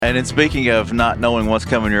And in speaking of not knowing what's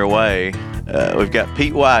coming your way, we've got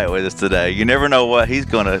Pete Wyatt with us today. You never know what he's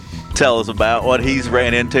going to tell us about, what he's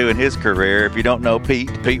ran into in his career. If you don't know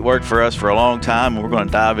Pete worked for us for a long time, and we're going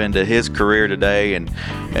to dive into his career today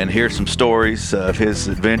and hear some stories of his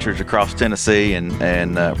adventures across Tennessee,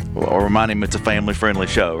 and I'll remind him it's a family-friendly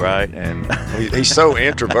show, right? And he's so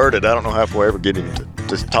introverted, I don't know how we'll ever get him to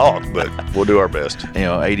talk, but we'll do our best.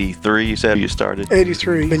 83, you said you started?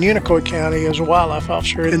 83 in Unicoi County as a wildlife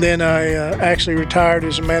officer. And then I actually retired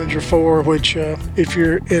as a manager for, which if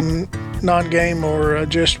you're in non-game or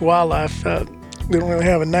just wildlife, they don't really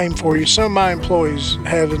have a name for you. Some of my employees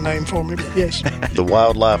have a name for me, but yes. The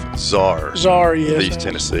wildlife czar. Czar, yes. East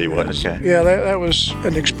Tennessee was. Okay. Yeah, that was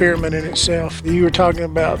an experiment in itself. You were talking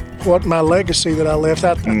about what my legacy that I left.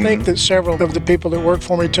 I think that several of the people that work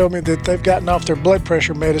for me told me that they've gotten off their blood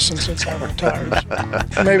pressure medicine since I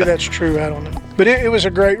retired. So maybe that's true, I don't know. But it was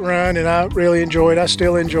a great run, and I really enjoyed it. I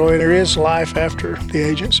still enjoy it. There is life after the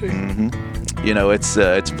agency. Mm-hmm.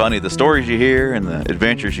 It's funny, the stories you hear and the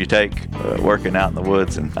adventures you take working out in the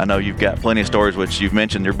woods. And I know you've got plenty of stories, which you've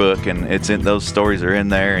mentioned in your book, and those stories are in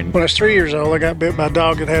there. And when I was 3 years old, I got bit by a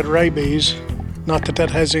dog that had rabies. Not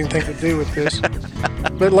that has anything to do with this.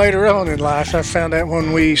 But later on in life, I found out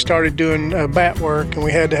when we started doing bat work and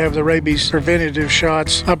we had to have the rabies preventative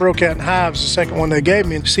shots, I broke out in hives. The second one they gave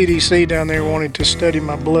me, the CDC down there wanted to study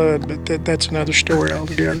my blood, but that's another story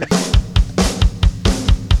altogether.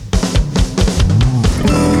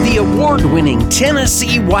 The award-winning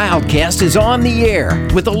Tennessee Wildcast is on the air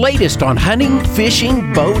with the latest on hunting,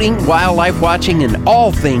 fishing, boating, wildlife watching, and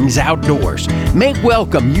all things outdoors. Make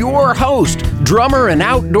welcome your host, drummer and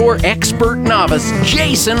outdoor expert novice,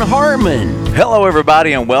 Jason Harmon. Hello,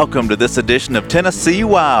 everybody, and welcome to this edition of Tennessee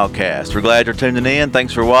Wildcast. We're glad you're tuning in.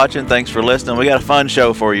 Thanks for watching. Thanks for listening. We got a fun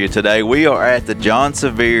show for you today. We are at the John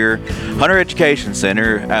Sevier Hunter Education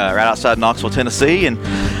Center right outside Knoxville, Tennessee, and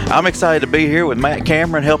I'm excited to be here with Matt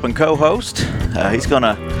Cameron helping co-host. He's going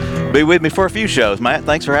to be with me for a few shows. Matt,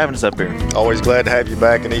 thanks for having us up here. Always glad to have you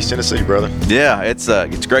back in East Tennessee, brother. Yeah, it's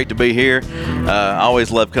great to be here. I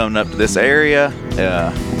always love coming up to this area.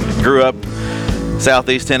 Grew up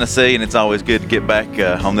Southeast Tennessee, and it's always good to get back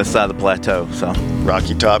on this side of the plateau. So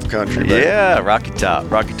Rocky Top country, baby. Yeah, Rocky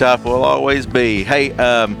Top will always be. Hey,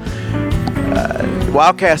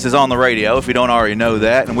 Wildcast is on the radio, if you don't already know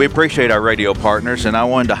that, and we appreciate our radio partners, and I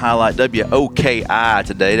wanted to highlight WOKI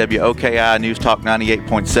today, WOKI News Talk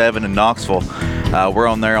 98.7 in Knoxville. We're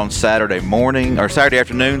on there on Saturday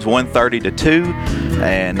afternoons, 1:30 to 2,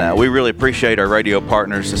 and we really appreciate our radio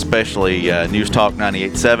partners, especially News Talk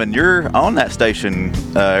 98.7. You're on that station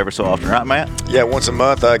every so often, right, Matt? Yeah, once a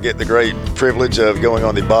month I get the great privilege of going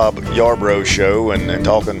on the Bob Yarbrough show and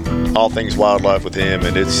talking all things wildlife with him,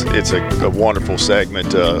 and it's a wonderful segment.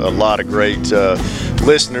 A lot of great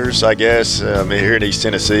listeners, I guess, here in East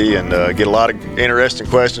Tennessee, and get a lot of interesting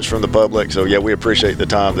questions from the public. So, yeah, we appreciate the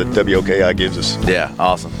time that WOKI gives us. Yeah,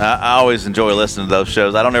 awesome. I always enjoy listening to those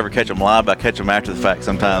shows. I don't ever catch them live, but I catch them after the fact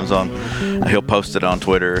sometimes. He'll post it on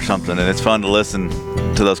Twitter or something, and it's fun to listen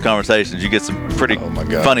to those conversations. You get some pretty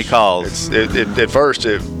funny calls. At first,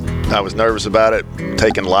 I was nervous about it,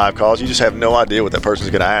 taking live calls. You just have no idea what that person's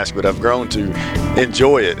going to ask, but I've grown to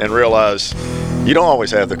enjoy it and realize you don't always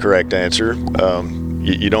have the correct answer.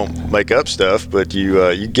 You don't make up stuff, but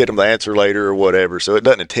you get them the answer later or whatever, so it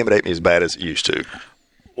doesn't intimidate me as bad as it used to.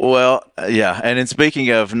 Well, yeah, and in speaking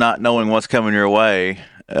of not knowing what's coming your way,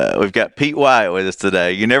 we've got Pete Wyatt with us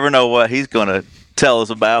today. You never know what he's going to tell us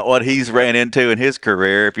about, what he's ran into in his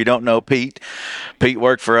career. If you don't know Pete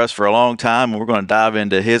worked for us for a long time, and we're going to dive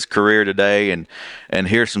into his career today and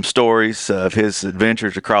hear some stories of his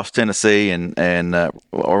adventures across Tennessee, and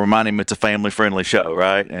I'll remind him it's a family-friendly show,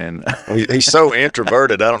 right? And he's so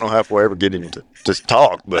introverted, I don't know how we'll ever get him to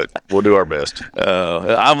talk, but we'll do our best.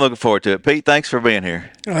 I'm looking forward to it. Pete, thanks for being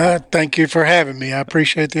here. Thank you for having me. I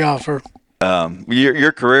appreciate the offer.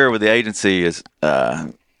 Your career with the agency is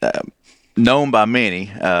known by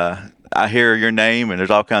many. I hear your name, and there's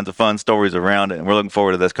all kinds of fun stories around it, and we're looking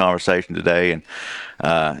forward to this conversation today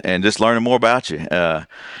and just learning more about you.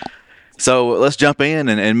 So let's jump in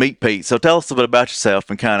and meet Pete. So tell us a bit about yourself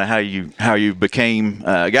and kind of how you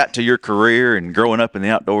got to your career and growing up in the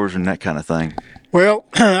outdoors and that kind of thing. Well,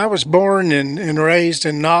 I was born and raised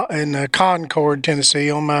in Concord, Tennessee.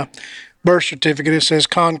 On my birth certificate, it says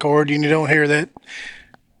Concord, and you don't hear that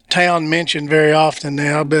town mentioned very often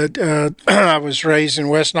now, but I was raised in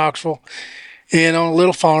West Knoxville and on a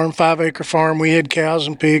little farm, 5-acre farm. We had cows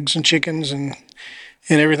and pigs and chickens and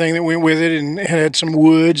everything that went with it, and had some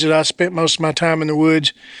woods that I spent most of my time in the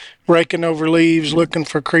woods raking over leaves looking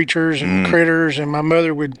for creatures and critters, and my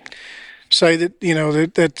mother would say that,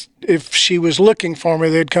 that if she was looking for me,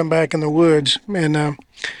 they'd come back in the woods. And when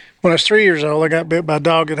I was 3 years old, I got bit by a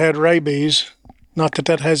dog that had rabies. Not that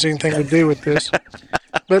that has anything to do with this.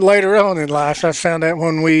 But later on in life, I found out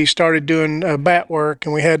when we started doing bat work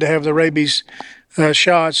and we had to have the rabies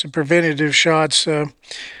shots, the preventative shots,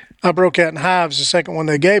 I broke out in hives the second one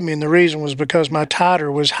they gave me, and the reason was because my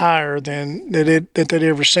titer was higher than that they'd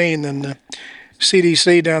ever seen. Than the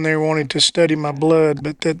CDC down there wanted to study my blood,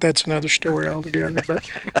 but that's another story altogether.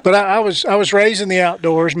 But I was raised in the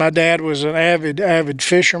outdoors. My dad was an avid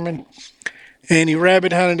fisherman, and he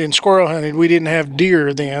rabbit hunted and squirrel hunted. We didn't have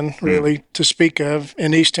deer then, really, to speak of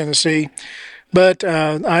in East Tennessee. But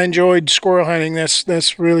I enjoyed squirrel hunting.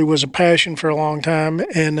 That's really was a passion for a long time.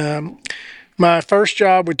 And my first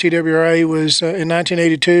job with TWRA was in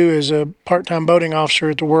 1982 as a part-time boating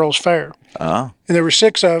officer at the World's Fair. Oh. And there were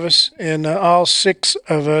 6 of us, and all 6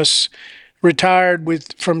 of us retired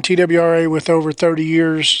from TWRA with over 30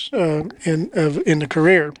 years in the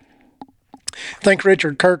career. I think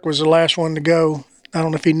Richard Kirk was the last one to go. I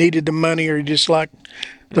don't know if he needed the money or he just liked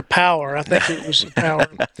the power. I think it was the power.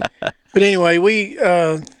 But anyway,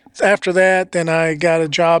 after that, then I got a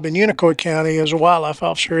job in Unicoi County as a wildlife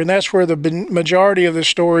officer, and that's where the majority of the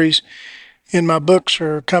stories in my books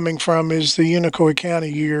are coming from, is the Unicoi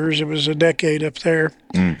County years. It was a decade up there.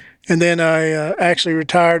 And then I actually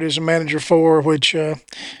retired as a manager 4, which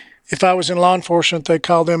if I was in law enforcement, they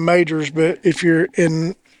call them majors, but if you're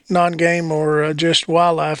in non-game or just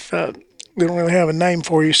wildlife, they don't really have a name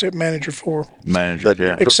for you except manager 4. Manager,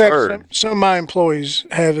 yeah. Except some of my employees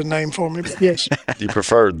have a name for me, but yes. You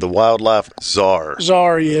preferred the wildlife czar.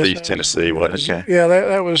 Czar, yes. East Tennessee, wasn't it? Yeah,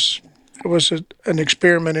 that was an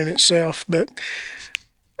experiment in itself. But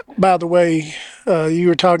by the way, you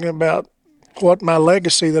were talking about what my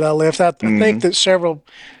legacy that I left. I think that several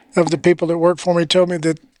of the people that work for me told me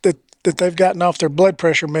that they've gotten off their blood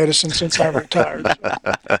pressure medicine since I retired.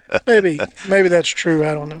 So maybe that's true.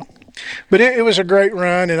 I don't know. But it was a great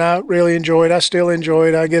run, and I really enjoyed it. I still enjoy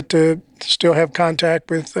it. I get to still have contact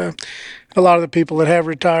with a lot of the people that have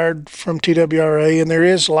retired from TWRA, and there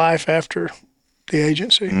is life after the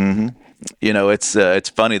agency. Mm-hmm. It's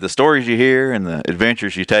funny, the stories you hear and the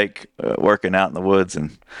adventures you take working out in the woods.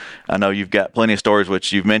 And I know you've got plenty of stories,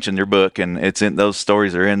 which you've mentioned in your book, and those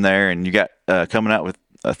stories are in there. And you got coming out with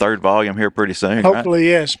a 3rd volume here pretty soon. Hopefully, right?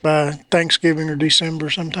 Yes, by Thanksgiving or December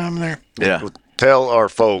sometime there. Yeah. Tell our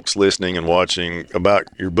folks listening and watching about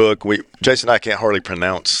your book. Jason and I can't hardly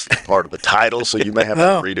pronounce part of the title, so you may have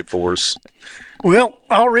to read it for us. Well,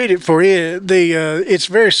 I'll read it for you. It's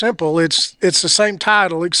very simple. It's the same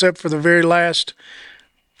title except for the very last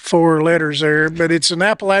 4 letters there, but it's an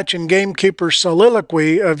Appalachian gamekeeper's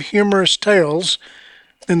soliloquy of humorous tales.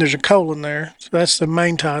 Then there's a colon there, so that's the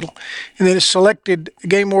main title. And then it's selected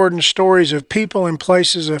game warden stories of people and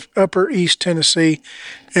places of Upper East Tennessee.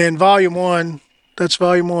 And volume 1, that's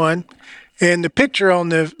volume 1. And the picture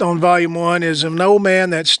on volume 1 is an old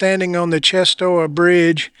man that's standing on the Chestoa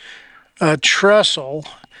Bridge trestle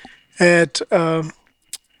at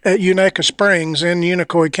Unica Springs in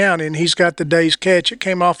Unicoi County, and he's got the day's catch. It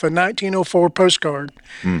came off a 1904 postcard.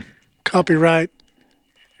 Copyright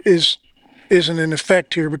isn't in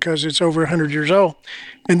effect here because it's over 100 years old.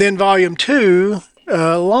 And then volume 2,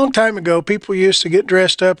 a long time ago, people used to get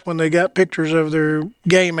dressed up when they got pictures of their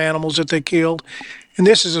game animals that they killed. And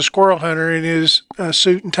this is a squirrel hunter in his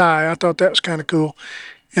suit and tie. I thought that was kind of cool.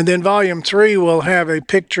 And then volume 3 will have a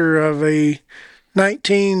picture of a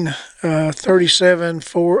 1937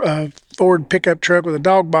 Ford pickup truck with a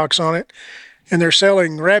dog box on it. And they're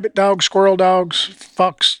selling rabbit dogs, squirrel dogs,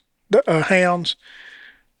 fox hounds.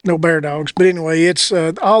 No bear dogs. But anyway, it's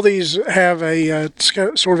all these have a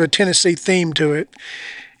sort of a Tennessee theme to it.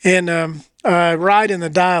 And I write in the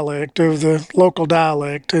dialect of the local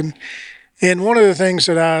dialect. And one of the things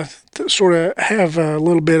that I sort of have a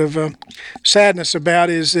little bit of a sadness about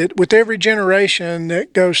is that with every generation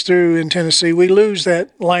that goes through in Tennessee, we lose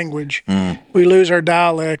that language. We lose our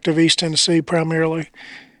dialect of East Tennessee primarily.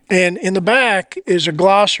 And in the back is a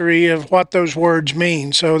glossary of what those words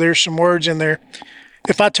mean. So there's some words in there.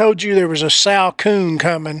 If I told you there was a sow coon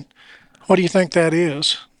coming, what do you think that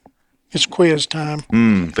is? It's quiz time.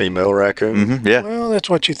 Female raccoon. Mm-hmm, yeah. Well, that's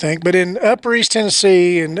what you think. But in Upper East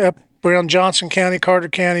Tennessee and up around Johnson County, Carter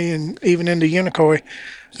County, and even into Unicoi,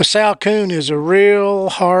 the sow coon is a real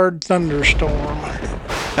hard thunderstorm.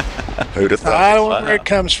 Who'd have thought? I don't know where it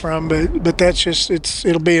comes from, but that's just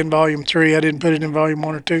it'll be in volume 3. I didn't put it in volume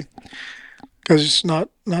 1 or 2 because it's not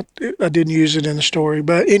I didn't use it in the story.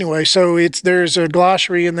 But anyway, so there's a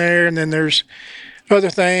glossary in there, and then there's other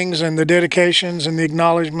things and the dedications and the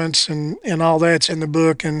acknowledgments and all that's in the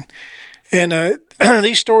book. And And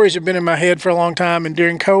these stories have been in my head for a long time. And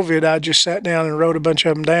during COVID, I just sat down and wrote a bunch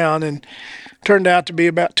of them down, and turned out to be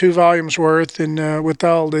about 2 volumes worth. And with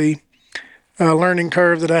all the learning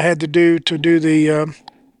curve that I had to do the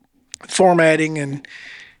formatting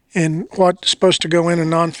and what's supposed to go in a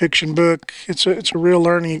nonfiction book, it's a real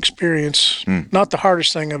learning experience. Not the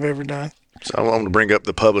hardest thing I've ever done. So I want to bring up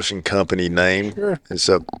the publishing company name. Sure. It's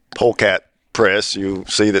a Polecat Press. You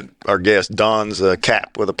see that our guest dons a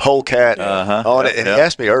cap with a polecat on it. And he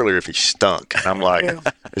asked me earlier if he stunk. And I'm like,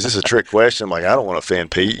 is this a trick question? I'm like, I don't want to offend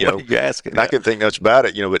Pete. You know, What are you asking? And I couldn't think much about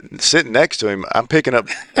it, but sitting next to him, I'm picking up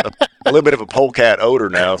a little bit of a polecat odor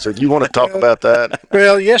now. So do you want to talk about that?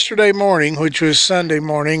 Well, yesterday morning, which was Sunday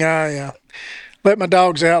morning, I let my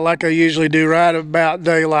dogs out like I usually do right about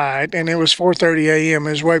daylight, and it was 4:30 a.m. It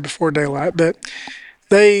was way before daylight, but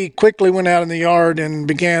they quickly went out in the yard and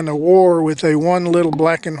began a war with one little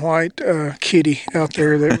black and white kitty out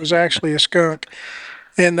there that was actually a skunk.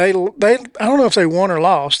 And they I don't know if they won or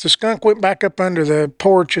lost. The skunk went back up under the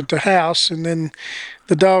porch at the house, and then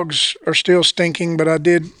the dogs are still stinking. But I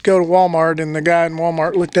did go to Walmart, and the guy in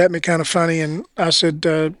Walmart looked at me kind of funny, and I said,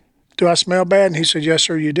 do I smell bad? And he said, yes,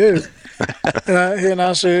 sir, you do. and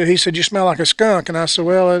I said, he said, you smell like a skunk. And I said,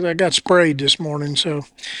 well, I got sprayed this morning. So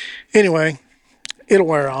anyway, it'll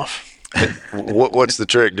wear off. What's the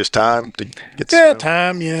trick? Just time to get the Yeah, smell?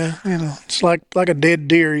 time. Yeah, it's like a dead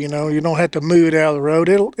deer. You don't have to move it out of the road.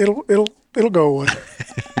 It'll go away.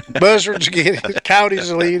 Buzzards get it.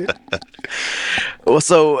 Coyotes will eat it. Well,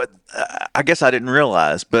 so I guess I didn't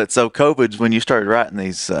realize, but so COVID's when you started writing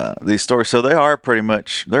these stories. So they are pretty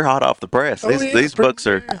much they're hot off the press. These books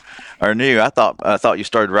are new. I thought you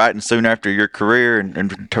started writing soon after your career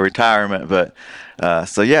and to retirement, but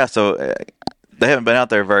so they haven't been out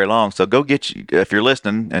there very long. So go get you if you're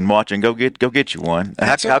listening and watching. Go get you one.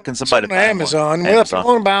 How can somebody it's on buy Amazon? one? Well, if you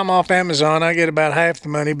want to buy them off Amazon, I get about half the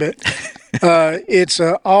money, but it's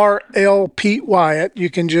R.L. Pete Wyatt. You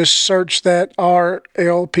can just search that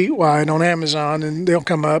R.L. Pete Wyatt on Amazon, and they'll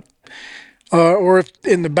come up. Or if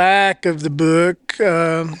in the back of the book,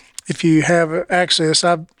 if you have access,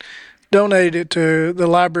 I've donated it to the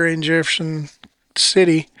library in Jefferson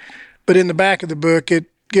City, but in the back of the book, it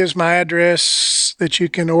gives my address that you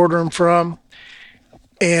can order them from,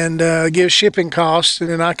 and gives shipping costs, and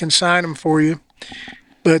then I can sign them for you.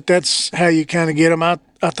 But that's how you kind of get them.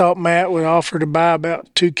 I thought Matt would offer to buy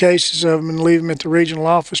about 2 cases of them and leave them at the regional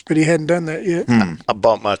office, but he hadn't done that yet. I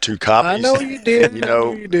bought my 2 copies. I know you did.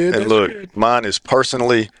 You did. And That's look, good. mine is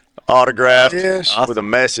personally autographed Yes. with a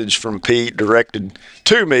message from Pete directed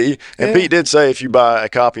to me. And Yeah. Pete did say if you buy a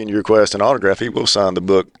copy and you request an autograph, he will sign the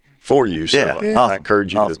book for you. So Yeah. I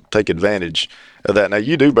encourage you to take advantage of that. Now,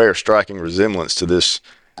 you do bear striking resemblance to this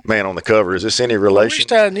man on the cover. Is this any I relation?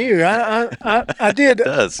 wished I knew. I did. It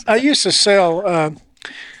does. I used to sell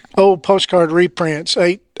old postcard reprints,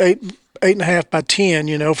 8.5 by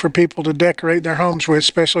 10, for people to decorate their homes with,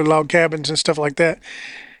 especially log cabins and stuff like that.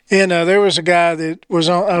 And there was a guy that was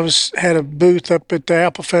on. Had a booth up at the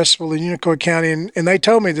Apple Festival in Unicoi County, and they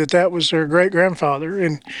told me that was their great grandfather.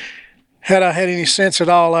 And had I had any sense at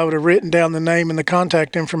all, I would have written down the name and the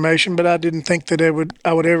contact information. But I didn't think that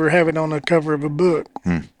I would ever have it on the cover of a book.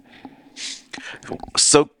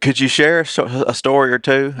 So could you share a story or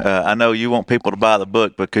two? I know you want people to buy the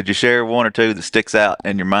book, but could you share one or two that sticks out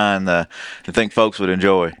in your mind that you think folks would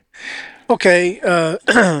enjoy? Okay,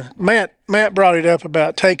 Matt brought it up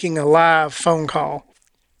about taking a live phone call.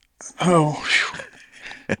 Oh,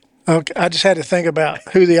 phew. Okay, I just had to think about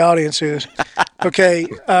who the audience is. Okay,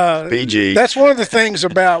 PG. that's one of the things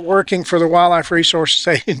about working for the Wildlife Resources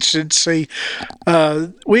Agency.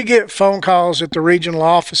 We get phone calls at the regional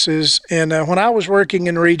offices, and when I was working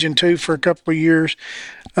in Region 2 for a couple of years,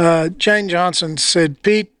 Jane Johnson said,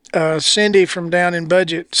 Pete, Cindy from down in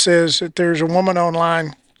Budget says that there's a woman on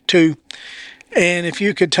line 2, and if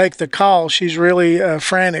you could take the call, she's really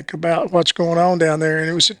frantic about what's going on down there. And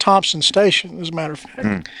it was at Thompson Station, as a matter of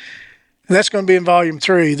fact. And that's going to be in Volume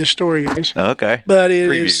 3, the story is. Okay. But it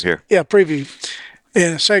Preview is, here. yeah, preview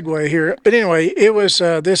and a segue here. But anyway, it was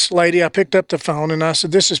this lady. I picked up the phone and I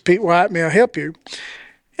said, "This is Pete White. May I help you?"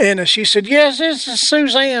 And she said, "Yes, this is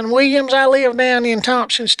Suzanne Williams. I live down in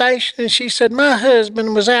Thompson Station." And she said, "My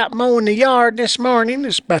husband was out mowing the yard this morning."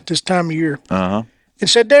 It's about this time of year. And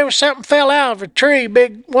said there was something fell out of a tree,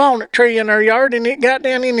 big walnut tree in our yard, and it got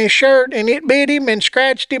down in his shirt, and it bit him and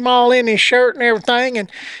scratched him all in his shirt and everything. And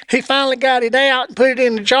he finally got it out and put it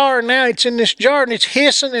in the jar, and now it's in this jar, and it's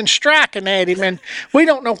hissing and striking at him, and we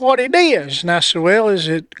don't know what it is. And I said, "Well, is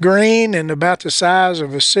it green and about the size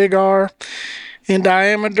of a cigar?" in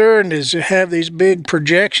diameter and does it have these big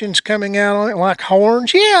projections coming out on it like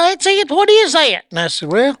horns? Yeah, that's it. What is that? And I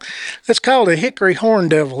said, well, that's called a hickory horn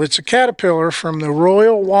devil. It's a caterpillar from the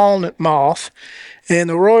royal walnut moth. And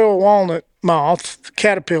the royal walnut moth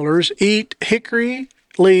caterpillars eat hickory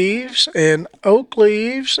leaves and oak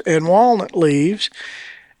leaves and walnut leaves,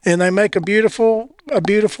 and they make a beautiful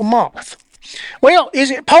moth. Well,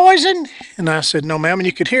 is it poison? And I said, no, ma'am. And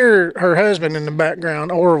you could hear her husband in the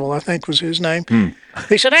background, Orville, I think was his name.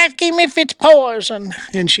 He said, ask him if it's poison.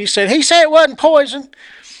 And she said, he said it wasn't poison.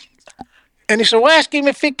 And he said, well, ask him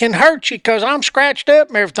if it can hurt you because I'm scratched up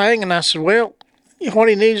and everything. And I said, well, what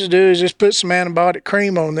he needs to do is just put some antibiotic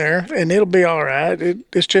cream on there and it'll be all right.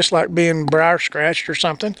 It's just like being briar scratched or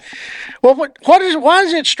something. Well, why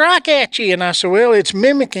does it strike at you? And I said, well, it's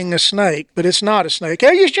mimicking a snake, but it's not a snake.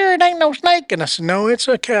 Are you sure it ain't no snake? And I said, no, it's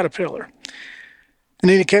a caterpillar. And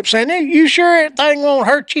then he kept saying, hey, you sure that thing won't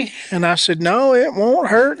hurt you? And I said, no, it won't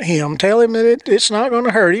hurt him. Tell him that it's not going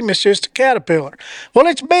to hurt him. It's just a caterpillar. Well,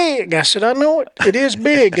 it's big. I said, I know it. It is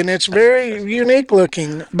big, and it's very unique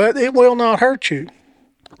looking, but it will not hurt you.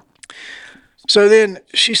 So then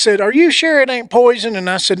she said, are you sure it ain't poison? And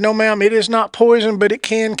I said, no, ma'am, it is not poison, but it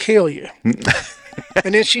can kill you.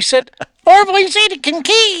 And then she said, Orville, he said it can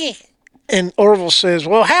kill you. And Orville says,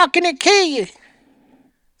 well, how can it kill you?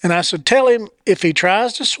 And I said, tell him if he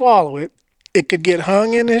tries to swallow it, it could get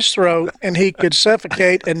hung in his throat and he could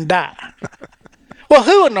suffocate and die. Well,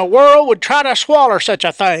 who in the world would try to swallow such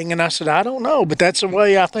a thing? And I said, I don't know, but that's the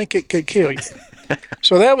way I think it could kill you.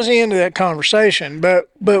 So that was the end of that conversation. But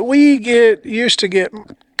we used to get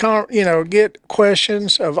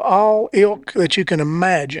questions of all ilk that you can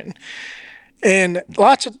imagine. And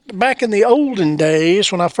back in the olden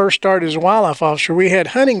days, when I first started as a wildlife officer, we had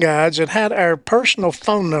hunting guides that had our personal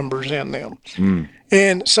phone numbers in them.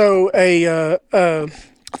 And so a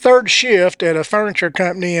third shift at a furniture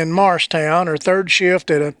company in Morristown, or third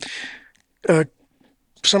shift at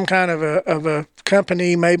some kind of a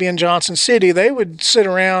company, maybe in Johnson City, they would sit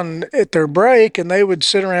around at their break and they would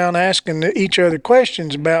sit around asking each other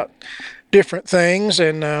questions about different things.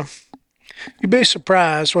 And you'd be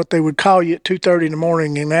surprised what they would call you at 2:30 in the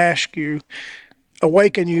morning and ask you,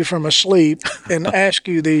 awaken you from a sleep and ask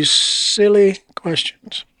you these silly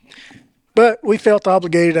questions. But we felt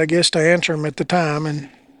obligated, I guess, to answer them at the time, and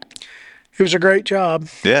it was a great job.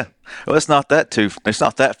 Yeah. Well, it's not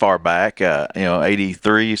that far back.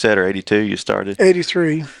 83 you said, or 82 you started?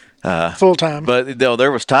 83. Full time. But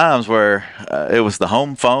there was times where it was the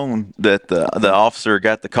home phone that the officer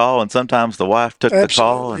got the call, and sometimes the wife took the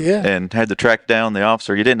call and had to track down the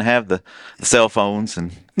officer. You didn't have the cell phones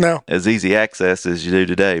and as easy access as you do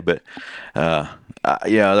today. But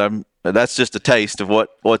that's just a taste of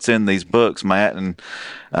what's in these books, Matt. And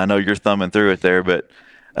I know you're thumbing through it there, but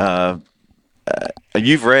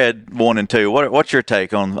you've read 1 and 2. What's your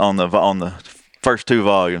take on the first 2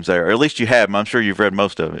 volumes there? Or at least you have them. I'm sure you've read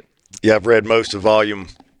most of it. Yeah, I've read most of volume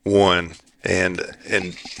 1, and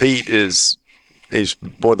Pete is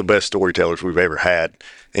one of the best storytellers we've ever had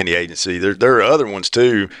in the agency. There are other ones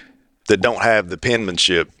too that don't have the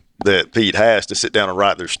penmanship that Pete has to sit down and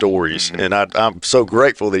write their stories, and I'm so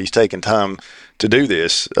grateful that he's taken time to do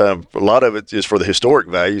this. A lot of it is for the historic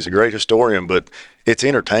value. He's a great historian, but it's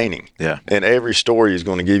entertaining. Yeah, and every story is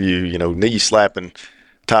going to give you knee slapping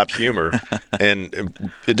type humor.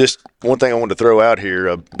 And just one thing I wanted to throw out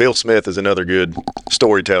here, Bill Smith is another good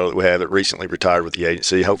storyteller that we have that recently retired with the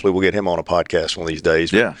agency. Hopefully we'll get him on a podcast one of these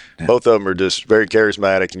days. Yeah. Both of them are just very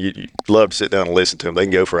charismatic, and you love to sit down and listen to them. They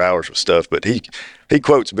can go for hours with stuff, but he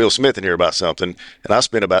quotes Bill Smith in here about something, and I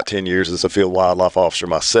spent about 10 years as a field wildlife officer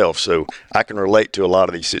myself, so I can relate to a lot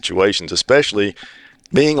of these situations, especially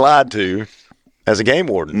being lied to as a game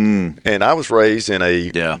warden. And I was raised in a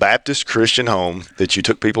Baptist Christian home that you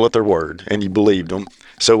took people at their word and you believed them.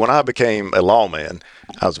 So when I became a lawman,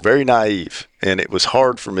 I was very naive, and it was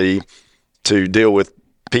hard for me to deal with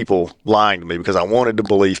people lying to me because I wanted to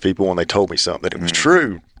believe people when they told me something that it was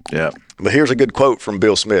true. Yeah. But here's a good quote from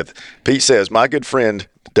Bill Smith. Pete says, my good friend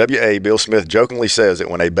W.A. Bill Smith jokingly says that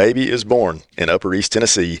when a baby is born in Upper East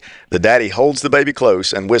Tennessee, the daddy holds the baby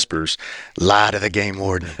close and whispers, lie to the game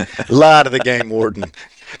warden, lie to the game warden.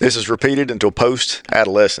 This is repeated until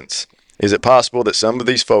post-adolescence. Is it possible that some of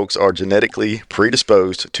these folks are genetically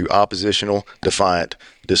predisposed to oppositional defiant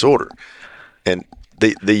disorder? And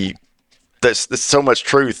there's so much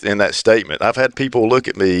truth in that statement. I've had people look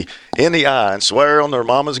at me in the eye and swear on their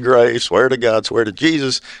mama's grave, swear to God, swear to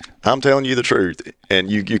Jesus, I'm telling you the truth.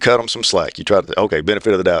 And you cut them some slack. You try to,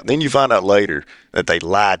 benefit of the doubt. And then you find out later that they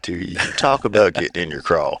lied to you. Talk about getting in your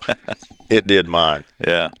craw. It did mine.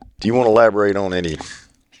 Yeah. Do you want to elaborate on any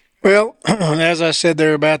Well, as I said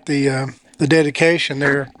there about the dedication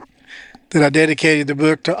there, that I dedicated the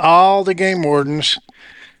book to all the game wardens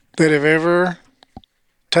that have ever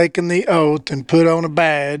taken the oath and put on a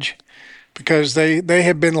badge, because they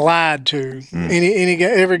have been lied to.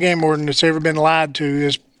 Every game warden that's ever been lied to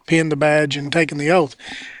has pinned the badge and taken the oath.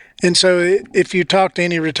 And so if you talk to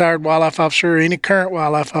any retired wildlife officer or any current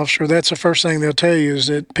wildlife officer, that's the first thing they'll tell you is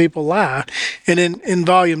that people lie. And in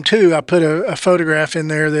volume 2, I put a photograph in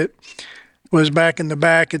there that was back in the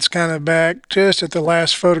back. It's kind of back just at the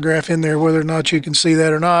last photograph in there, whether or not you can see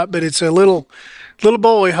that or not. But it's a little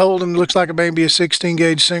boy holding, looks like maybe a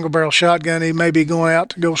 16-gauge single-barrel shotgun. He may be going out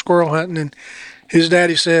to go squirrel hunting. And his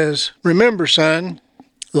daddy says, "Remember, son,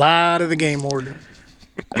 lie to the game warden."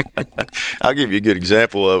 I'll give you a good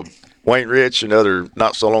example of Wayne Rich, another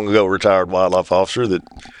not so long ago retired wildlife officer that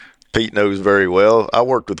Pete knows very well. I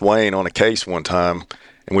worked with Wayne on a case one time,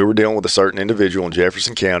 and we were dealing with a certain individual in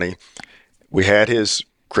Jefferson County. We had his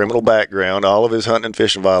criminal background, all of his hunting and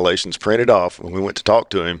fishing violations printed off when we went to talk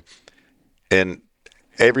to him. And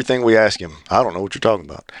everything we asked him, "I don't know what you're talking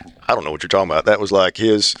about. I don't know what you're talking about." That was like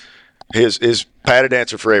his padded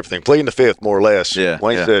answer for everything. Pleading the fifth, more or less. Yeah,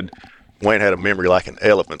 Wayne said Wayne had a memory like an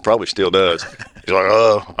elephant, probably still does. He's like,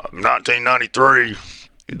 1993,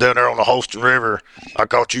 you're down there on the Holston River. I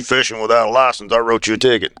caught you fishing without a license. I wrote you a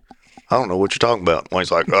ticket. "I don't know what you're talking about."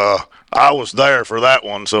 Wayne's like, "I was there for that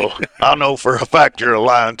one, so I know for a fact you're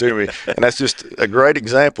lying to me." And that's just a great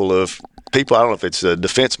example of people. I don't know if it's a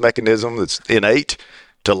defense mechanism that's innate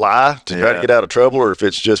to lie to try to get out of trouble, or if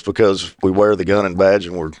it's just because we wear the gun and badge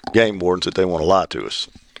and we're game wardens that they want to lie to us.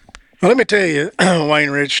 Well, let me tell you Wayne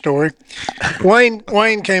Rich story.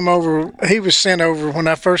 Wayne came over. He was sent over when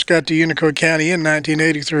I first got to Unicoi County in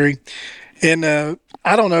 1983. And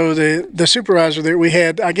I don't know, the supervisor that we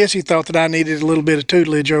had, I guess he thought that I needed a little bit of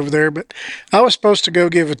tutelage over there, but I was supposed to go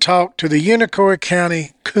give a talk to the Unicoi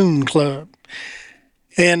County Coon Club.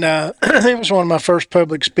 And it was one of my first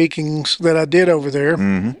public speakings that I did over there.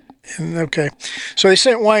 Mm-hmm. And okay. So they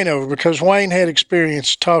sent Wayne over because Wayne had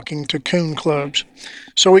experience talking to coon clubs.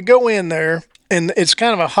 So we go in there, and it's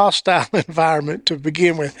kind of a hostile environment to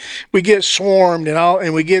begin with. We get swarmed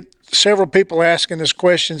and we get several people asking us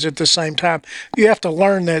questions at the same time. You have to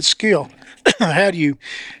learn that skill.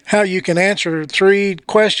 How you can answer 3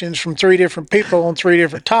 questions from 3 different people on 3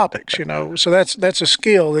 different topics, So that's a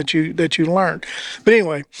skill that you learn. But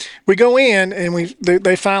anyway, we go in and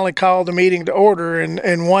they finally call the meeting to order,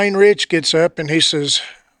 and Wayne Rich gets up and he says,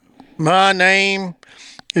 "My name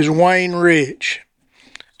is Wayne Rich.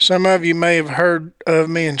 Some of you may have heard of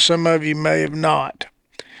me and some of you may have not.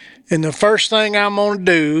 And the first thing I'm going to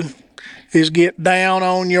do is get down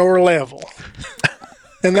on your level."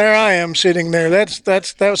 And there I am sitting there.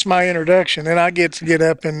 That was my introduction, and I get to get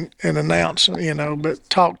up and announce, but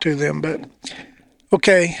talk to them. But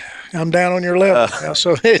okay, I'm down on your level now.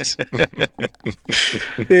 So it's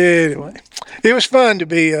anyway. It was fun to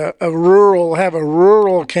be have a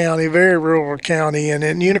rural county, very rural county, and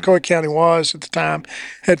Unicoi County was at the time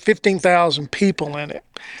had 15,000 people in it.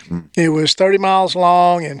 It was 30 miles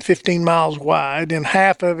long and 15 miles wide, and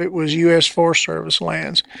half of it was U.S. Forest Service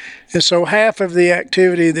lands. And so half of the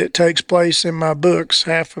activity that takes place in my books,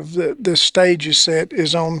 half of the stage is set,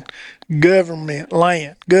 is on government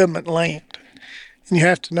land. And you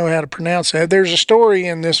have to know how to pronounce that. There's a story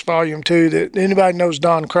in this volume, too, that anybody knows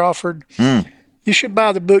Don Crawford. You should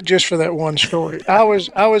buy the book just for that one story. I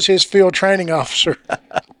was his field training officer.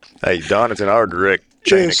 Hey, Don is in our direct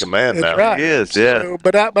chain of command now. Right. He is, yeah. So,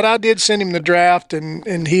 but I did send him the draft,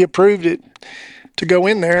 and he approved it to go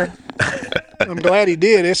in there. I'm glad he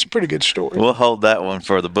did. It's a pretty good story. We'll hold that one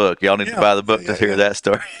for the book. Y'all need to buy the book to hear that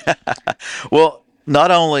story. Well, not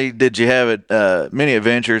only did you have many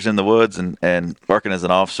adventures in the woods and working as an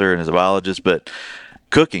officer and as a biologist, but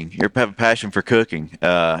cooking. You have a passion for cooking.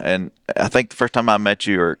 And I think the first time I met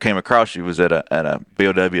you or came across you was at a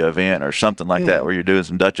BOW event or something like that, where you're doing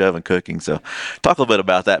some Dutch oven cooking. So talk a little bit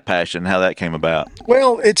about that passion, how that came about.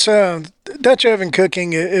 Well, it's Dutch oven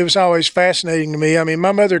cooking. It was always fascinating to me. I mean,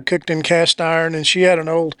 my mother cooked in cast iron, and she had an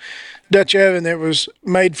old Dutch oven that was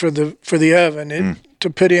made for the oven. To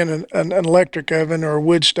put in an electric oven or a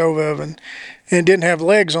wood stove oven, and didn't have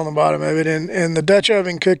legs on the bottom of it. And the Dutch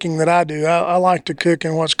oven cooking that I do, I like to cook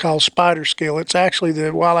in what's called spider scale. It's actually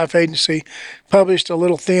the Wildlife Agency published a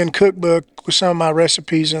little thin cookbook with some of my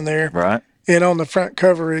recipes in there. Right. And on the front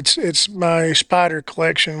cover, it's my spider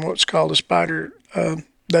collection, what's called a spider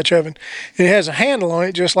Dutch oven. And it has a handle on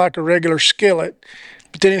it just like a regular skillet,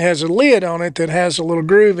 but then it has a lid on it that has a little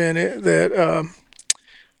groove in it that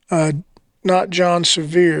not John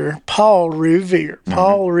Sevier, Paul Revere.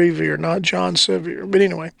 Paul Revere, not John Sevier. But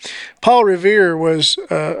anyway, Paul Revere was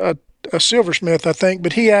a silversmith, I think,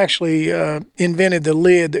 but he actually invented the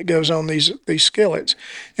lid that goes on these skillets,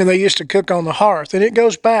 and they used to cook on the hearth. And it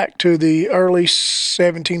goes back to the early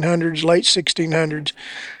 1700s, late 1600s,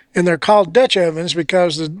 and they're called Dutch ovens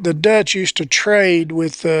because the Dutch used to trade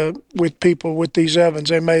with people with these ovens.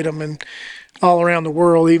 They made them in all around the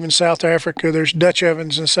world, even South Africa. There's Dutch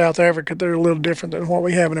ovens in South Africa that are a little different than what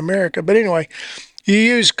we have in America. But anyway, you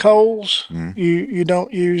use coals. You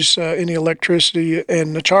don't use any electricity,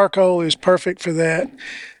 and the charcoal is perfect for that.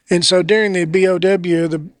 And so during the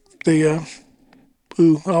BOW, I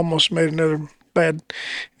almost made another bad.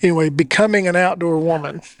 Anyway, becoming an outdoor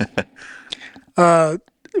woman. I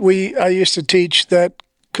used to teach that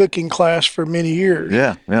cooking class for many years.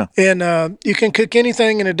 Yeah. And you can cook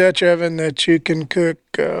anything in a Dutch oven that you can cook,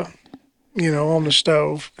 on the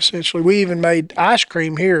stove, essentially. We even made ice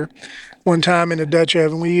cream here one time in a Dutch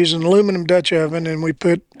oven. We used an aluminum Dutch oven, and we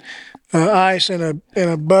put ice in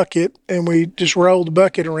a bucket, and we just rolled the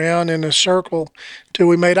bucket around in a circle till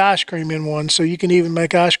we made ice cream in one. So you can even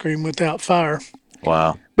make ice cream without fire.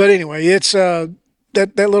 Wow. But anyway, it's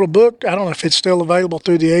that little book. I don't know if it's still available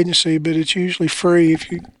through the agency, but it's usually free if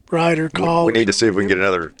you write or call. We need to see if we can get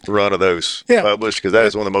another run of those published, because that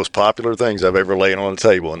is one of the most popular things I've ever laid on the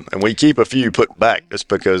table. And we keep a few put back just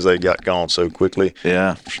because they got gone so quickly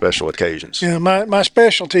for special occasions. Yeah, my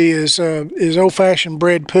specialty is old-fashioned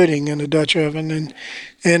bread pudding in a Dutch oven, and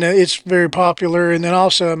it's very popular. And then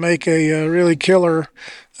also I make a really killer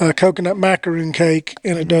coconut macaroon cake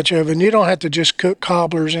in a Dutch oven. You don't have to just cook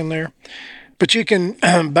cobblers in there, but you can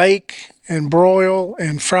bake and broil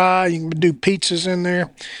and fry. You can do pizzas in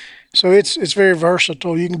there. So it's very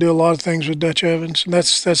versatile. You can do a lot of things with Dutch ovens, and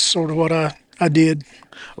that's sort of what I did.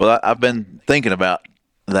 Well, I've been thinking about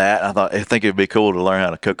that. I think it'd be cool to learn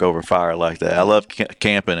how to cook over fire like that. I love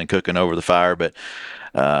camping and cooking over the fire, but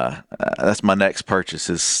that's my next purchase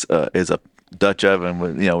is a Dutch oven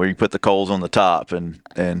with, where you put the coals on the top and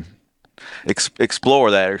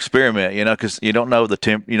explore that or experiment, because you don't know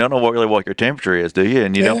you don't know what your temperature is, do you?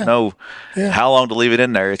 And you don't know how long to leave it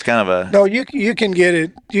in there. It's kind of a no. You can get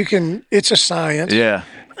it. It's a science. Yeah.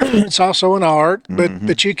 It's also an art,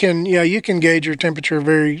 but you can gauge your temperature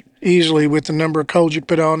very easily with the number of coals you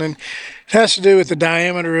put on, and it has to do with the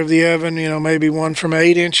diameter of the oven. Maybe one from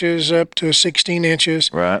 8 inches up to 16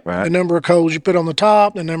 inches. Right. The number of coals you put on the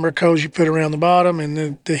top, the number of coals you put around the bottom,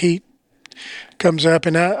 and the heat comes up.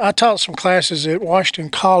 And I taught some classes at Washington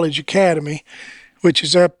College Academy, which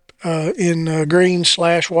is up in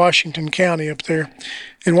Greene/Washington County up there.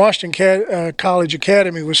 And Washington College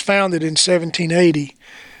Academy was founded in 1780.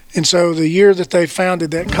 And so the year that they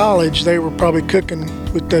founded that college, they were probably cooking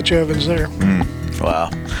with Dutch ovens there. Wow.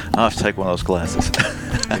 I'll have to take one of those classes.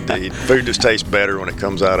 Indeed. Food just tastes better when it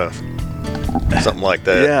comes out of something like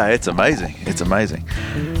that. Yeah, it's amazing. It's amazing.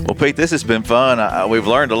 Well, Pete, this has been fun. We've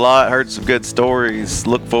learned a lot, heard some good stories.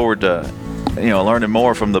 Look forward to, learning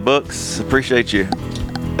more from the books. Appreciate you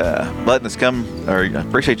letting us come, or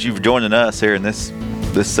appreciate you joining us here in this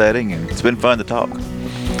setting, and it's been fun to talk.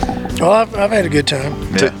 Well, I've had a good time.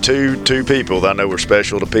 Yeah. Two people that I know were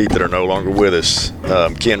special to Pete that are no longer with us,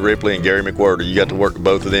 Ken Ripley and Gary McWhirter. You got to work with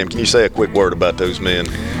both of them. Can you say a quick word about those men?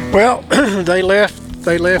 Well, they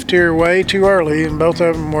left here way too early, and both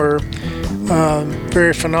of them were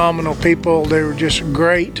very phenomenal people. They were just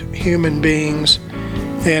great human beings,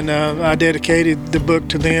 and I dedicated the book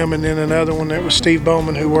to them. And then another one that was Steve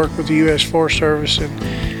Bowman, who worked with the U.S. Forest Service,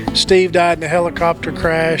 and Steve died in a helicopter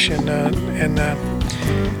crash, and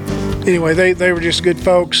anyway, they were just good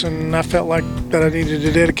folks, and I felt like that I needed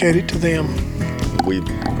to dedicate it to them. We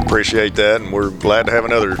appreciate that, and we're glad to have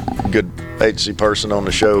another good agency person on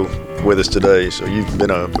the show with us today. So you've been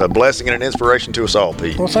a blessing and an inspiration to us all,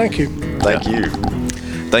 Pete. Well, thank you. Thank you.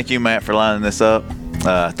 Thank you, Matt, for lining this up.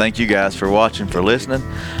 Thank you guys for watching, for listening.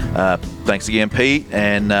 Thanks again, Pete,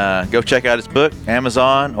 and go check out his book,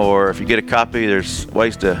 Amazon, or if you get a copy, there's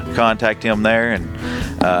ways to contact him there, and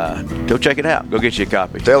go check it out. Go get you a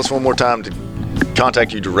copy. Tell us one more time to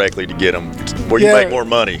contact you directly to get them, where you make more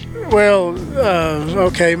money. Well,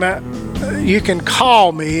 okay, Matt, you can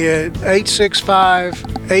call me at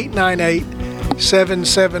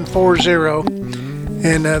 865-898-7740,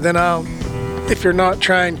 and then if you're not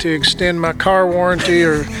trying to extend my car warranty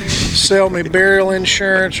or sell me burial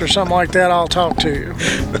insurance or something like that, I'll talk to you.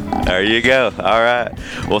 There you go. All right.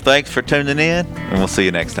 Well, thanks for tuning in, and we'll see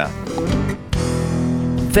you next time.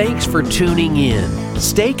 Thanks for tuning in.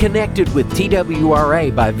 Stay connected with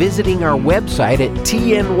TWRA by visiting our website at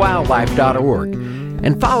tnwildlife.org.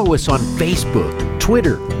 and follow us on Facebook,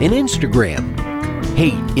 Twitter, and Instagram.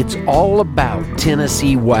 Hey, it's all about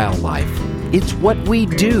Tennessee wildlife. It's what we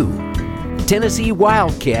do. Tennessee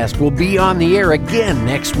Wildcast will be on the air again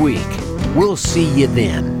next week. We'll see you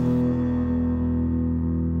then.